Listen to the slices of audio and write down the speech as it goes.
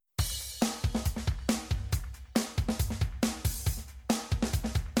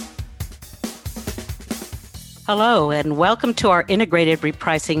Hello, and welcome to our Integrated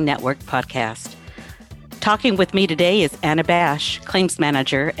Repricing Network podcast. Talking with me today is Anna Bash, Claims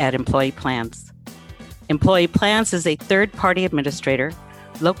Manager at Employee Plans. Employee Plans is a third-party administrator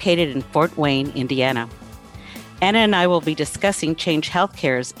located in Fort Wayne, Indiana. Anna and I will be discussing Change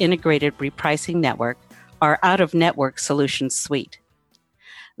Healthcare's Integrated Repricing Network, our out-of-network solutions suite.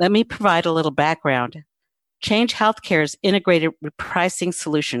 Let me provide a little background. Change Healthcare's integrated repricing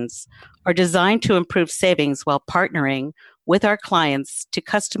solutions are designed to improve savings while partnering with our clients to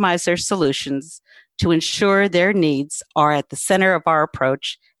customize their solutions to ensure their needs are at the center of our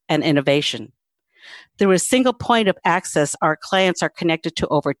approach and innovation. Through a single point of access, our clients are connected to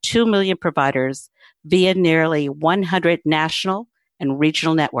over 2 million providers via nearly 100 national and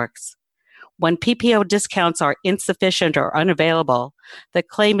regional networks. When PPO discounts are insufficient or unavailable, the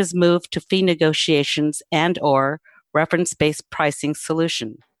claim is moved to fee negotiations and/or reference-based pricing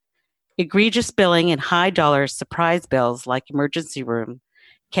solution. Egregious billing and high-dollar surprise bills like emergency room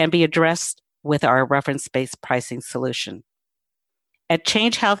can be addressed with our reference-based pricing solution. At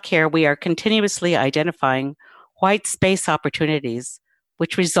Change Healthcare, we are continuously identifying white space opportunities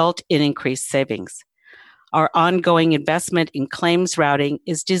which result in increased savings. Our ongoing investment in claims routing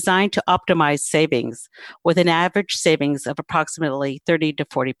is designed to optimize savings with an average savings of approximately 30 to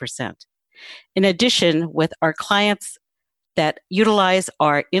 40%. In addition, with our clients that utilize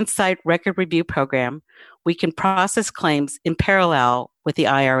our Insight Record Review program, we can process claims in parallel with the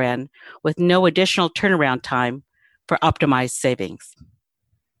IRN with no additional turnaround time for optimized savings.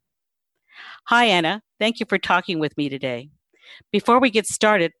 Hi, Anna. Thank you for talking with me today. Before we get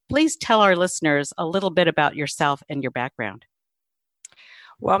started, please tell our listeners a little bit about yourself and your background.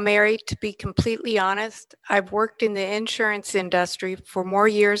 Well, Mary, to be completely honest, I've worked in the insurance industry for more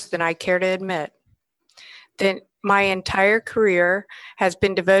years than I care to admit. My entire career has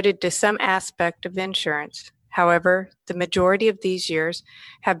been devoted to some aspect of insurance. However, the majority of these years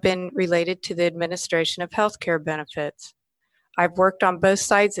have been related to the administration of healthcare benefits. I've worked on both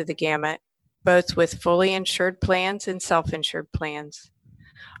sides of the gamut, both with fully insured plans and self-insured plans.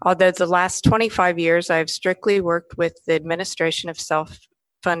 Although the last 25 years, I have strictly worked with the administration of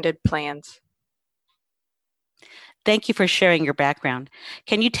self-funded plans. Thank you for sharing your background.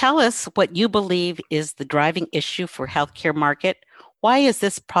 Can you tell us what you believe is the driving issue for healthcare market? Why is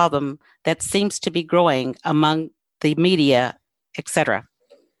this problem that seems to be growing among the media, etc.?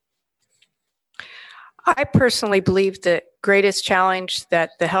 I personally believe the greatest challenge that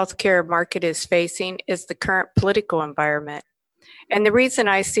the healthcare market is facing is the current political environment. And the reason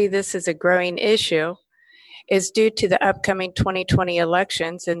I see this as a growing issue is due to the upcoming 2020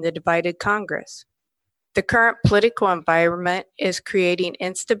 elections and the divided Congress. The current political environment is creating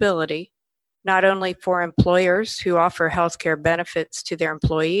instability, not only for employers who offer healthcare benefits to their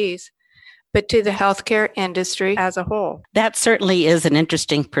employees, but to the healthcare industry as a whole. That certainly is an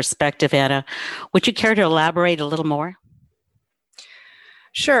interesting perspective, Anna. Would you care to elaborate a little more?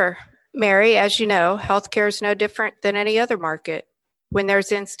 Sure. Mary, as you know, healthcare is no different than any other market. When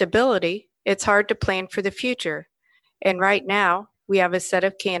there's instability, it's hard to plan for the future. And right now, we have a set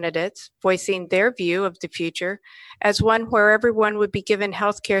of candidates voicing their view of the future as one where everyone would be given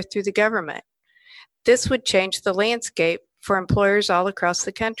healthcare through the government. This would change the landscape for employers all across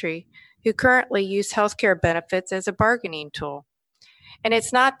the country who currently use healthcare benefits as a bargaining tool. And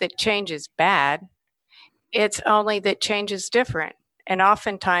it's not that change is bad, it's only that change is different. And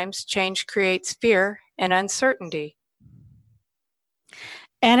oftentimes, change creates fear and uncertainty.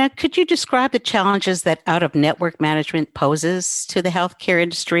 Anna, could you describe the challenges that out-of-network management poses to the healthcare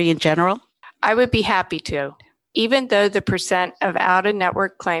industry in general? I would be happy to. Even though the percent of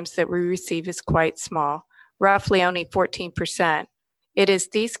out-of-network claims that we receive is quite small, roughly only 14%, it is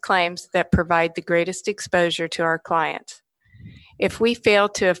these claims that provide the greatest exposure to our clients. If we fail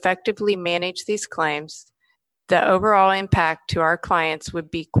to effectively manage these claims, the overall impact to our clients would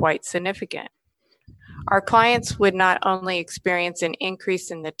be quite significant. Our clients would not only experience an increase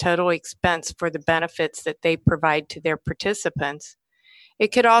in the total expense for the benefits that they provide to their participants,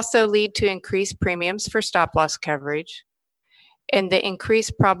 it could also lead to increased premiums for stop-loss coverage and the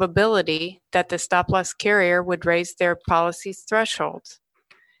increased probability that the stop-loss carrier would raise their policy's thresholds.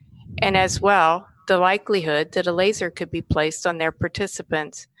 And as well, the likelihood that a laser could be placed on their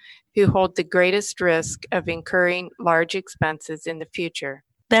participants who hold the greatest risk of incurring large expenses in the future.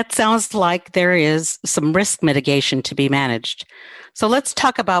 That sounds like there is some risk mitigation to be managed. So let's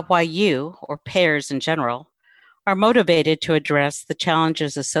talk about why you, or payers in general, are motivated to address the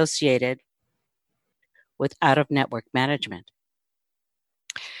challenges associated with out-of-network management.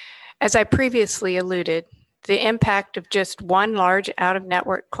 As I previously alluded, the impact of just one large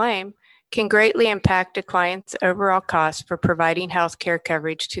out-of-network claim can greatly impact a client's overall cost for providing health care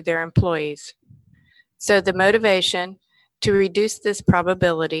coverage to their employees. So the motivation to reduce this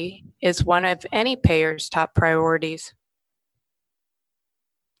probability is one of any payer's top priorities.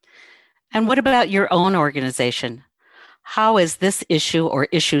 And what about your own organization? How is this issue or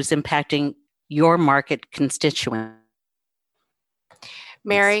issues impacting your market constituent?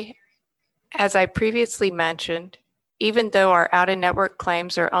 Mary, as I previously mentioned, even though our out-of-network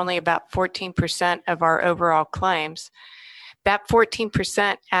claims are only about 14% of our overall claims, that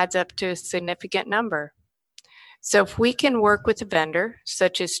 14% adds up to a significant number. So if we can work with a vendor,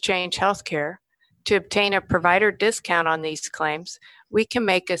 such as Change Healthcare, to obtain a provider discount on these claims, we can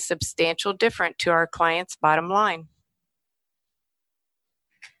make a substantial difference to our clients' bottom line.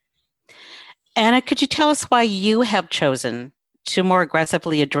 Anna, could you tell us why you have chosen to more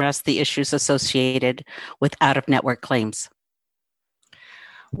aggressively address the issues associated with out-of-network claims?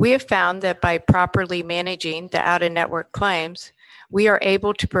 We have found that by properly managing the out-of-network claims, we are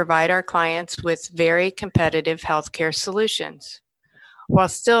able to provide our clients with very competitive healthcare solutions, while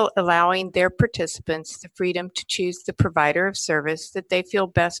still allowing their participants the freedom to choose the provider of service that they feel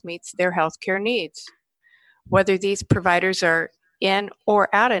best meets their healthcare needs, whether these providers are in or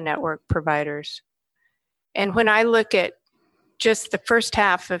out-of-network providers. And when I look at just the first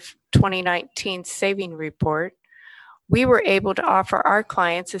half of 2019's saving report, we were able to offer our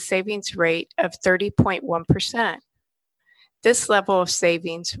clients a savings rate of 30.1%. This level of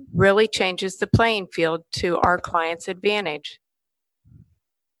savings really changes the playing field to our clients' advantage.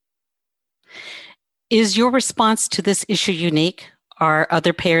 Is your response to this issue unique? Are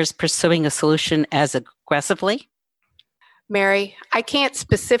other payers pursuing a solution as aggressively? Mary, I can't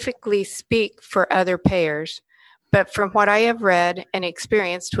specifically speak for other payers, but from what I have read and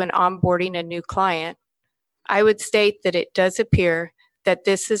experienced when onboarding a new client, I would state that it does appear that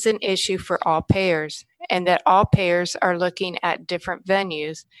this is an issue for all payers and that all payers are looking at different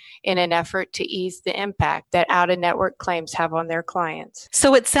venues in an effort to ease the impact that out-of-network claims have on their clients.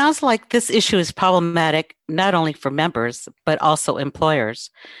 So it sounds like this issue is problematic not only for members, but also employers.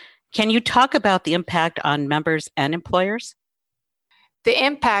 Can you talk about the impact on members and employers? The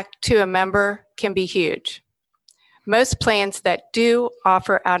impact to a member can be huge. Most plans that do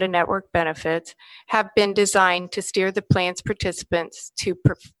offer out-of-network benefits have been designed to steer the plan's participants to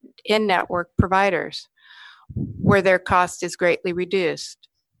in-network providers, where their cost is greatly reduced.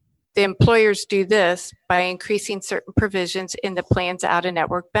 The employers do this by increasing certain provisions in the plan's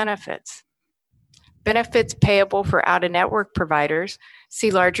out-of-network benefits. Benefits payable for out-of-network providers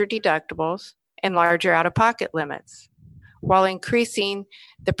see larger deductibles and larger out-of-pocket limits, while increasing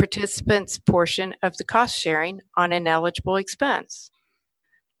the participant's portion of the cost sharing on an eligible expense.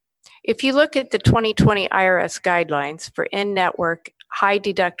 If you look at the 2020 IRS guidelines for in-network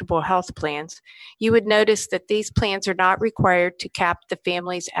high-deductible health plans, you would notice that these plans are not required to cap the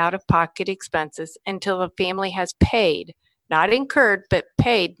family's out-of-pocket expenses until the family has paid, not incurred, but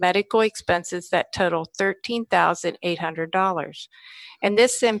paid medical expenses that total $13,800. And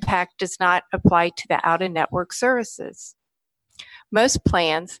this impact does not apply to the out-of-network services. Most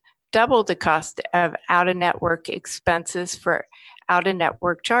plans double the cost of out-of-network expenses for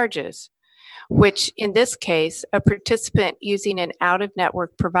out-of-network charges, which in this case, a participant using an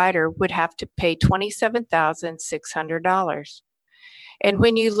out-of-network provider would have to pay $27,600. And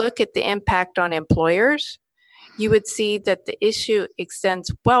when you look at the impact on employers, you would see that the issue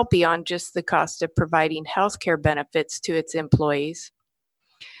extends well beyond just the cost of providing healthcare benefits to its employees.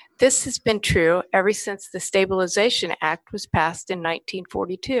 This has been true ever since the Stabilization Act was passed in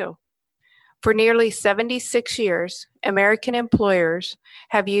 1942. For nearly 76 years, American employers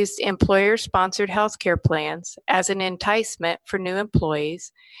have used employer-sponsored healthcare plans as an enticement for new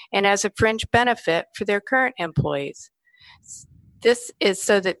employees and as a fringe benefit for their current employees. This is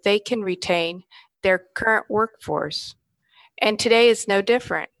so that they can retain their current workforce. And today is no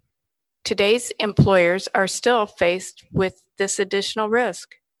different. Today's employers are still faced with this additional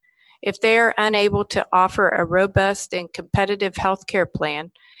risk. If they are unable to offer a robust and competitive healthcare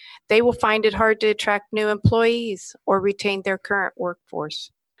plan, they will find it hard to attract new employees or retain their current workforce.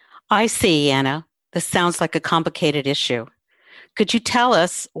 I see, Anna. This sounds like a complicated issue. Could you tell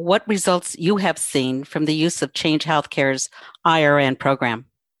us what results you have seen from the use of Change Healthcare's IRN program?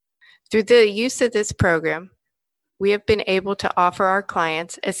 Through the use of this program, we have been able to offer our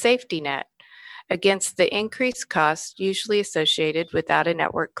clients a safety net against the increased costs usually associated with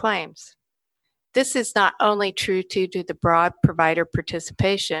out-of-network claims. This is not only true due to the broad provider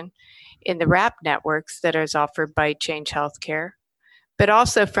participation in the WRAP networks that is offered by Change Healthcare, but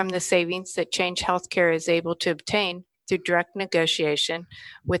also from the savings that Change Healthcare is able to obtain through direct negotiation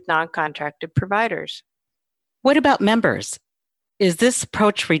with non-contracted providers. What about members? Is this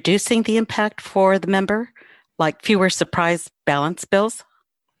approach reducing the impact for the member, like fewer surprise balance bills?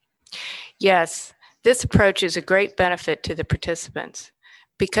 Yes, this approach is a great benefit to the participants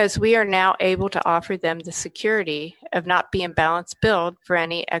because we are now able to offer them the security of not being balance billed for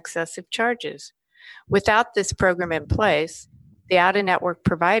any excessive charges. Without this program in place, the out-of-network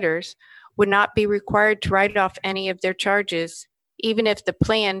providers would not be required to write off any of their charges, even if the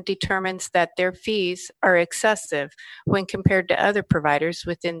plan determines that their fees are excessive when compared to other providers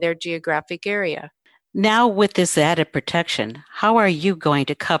within their geographic area. Now, with this added protection, how are you going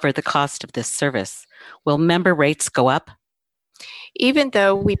to cover the cost of this service? Will member rates go up? Even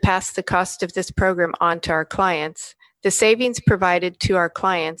though we pass the cost of this program on to our clients, the savings provided to our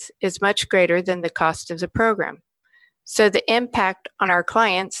clients is much greater than the cost of the program. So the impact on our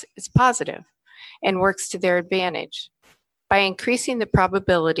clients is positive and works to their advantage. By increasing the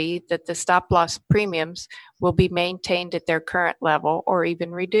probability that the stop-loss premiums will be maintained at their current level or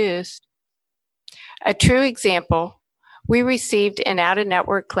even reduced. A true example, we received an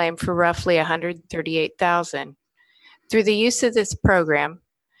out-of-network claim for roughly $138,000. Through the use of this program,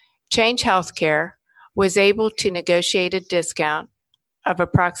 Change Healthcare was able to negotiate a discount of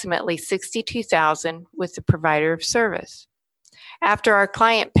approximately $62,000 with the provider of service. After our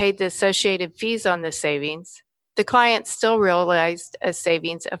client paid the associated fees on the savings, the client still realized a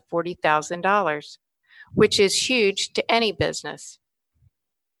savings of $40,000, which is huge to any business.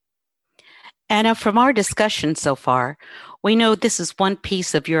 Anna, from our discussion so far, we know this is one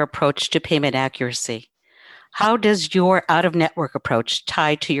piece of your approach to payment accuracy. How does your out-of-network approach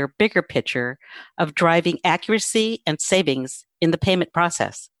tie to your bigger picture of driving accuracy and savings in the payment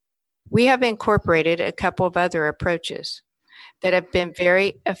process? We have incorporated a couple of other approaches that have been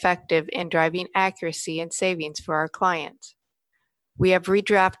very effective in driving accuracy and savings for our clients. We have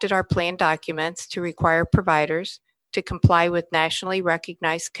redrafted our plan documents to require providers to comply with nationally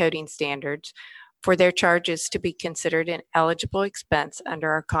recognized coding standards for their charges to be considered an eligible expense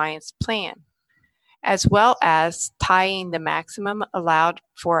under our client's plan, as well as tying the maximum allowed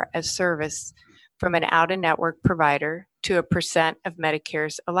for a service from an out-of-network provider to a percent of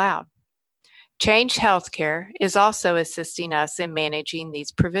Medicare's allowed. Change Healthcare is also assisting us in managing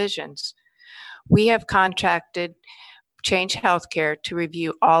these provisions. We have contracted Change Healthcare to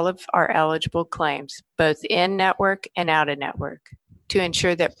review all of our eligible claims, both in-network and out-of-network, to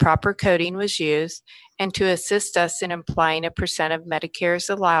ensure that proper coding was used and to assist us in applying a percent of Medicare's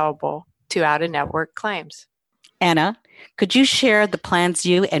allowable to out-of-network claims. Anna, could you share the plans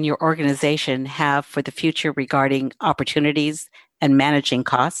you and your organization have for the future regarding opportunities and managing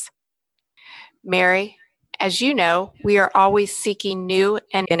costs? Mary, as you know, we are always seeking new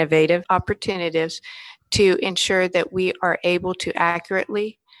and innovative opportunities to ensure that we are able to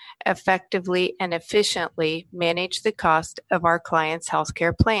accurately, effectively, and efficiently manage the cost of our clients'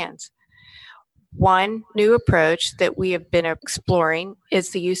 healthcare plans. One new approach that we have been exploring is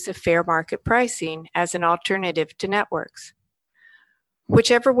the use of fair market pricing as an alternative to networks.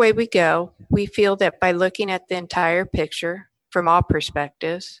 Whichever way we go, we feel that by looking at the entire picture from all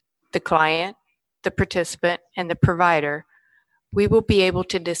perspectives, the client, the participant, and the provider, we will be able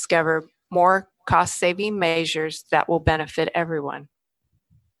to discover more cost-saving measures that will benefit everyone.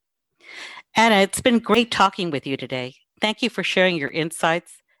 Anna, it's been great talking with you today. Thank you for sharing your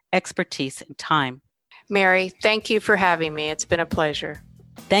insights, expertise, and time. Mary, thank you for having me. It's been a pleasure.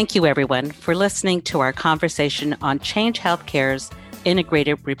 Thank you, everyone, for listening to our conversation on Change Healthcare's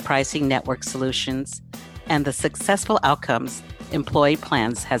integrated repricing network solutions and the successful outcomes Employee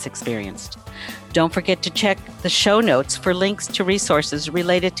Plans has experienced. Don't forget to check the show notes for links to resources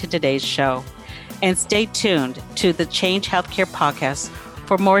related to today's show. And stay tuned to the Change Healthcare podcast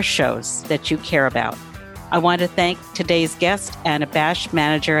for more shows that you care about. I want to thank today's guest, Anna Bash,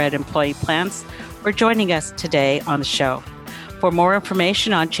 Manager at Employee Plans, for joining us today on the show. For more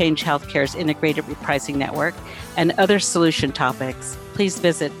information on Change Healthcare's integrated repricing network and other solution topics, please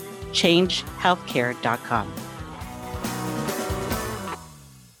visit changehealthcare.com.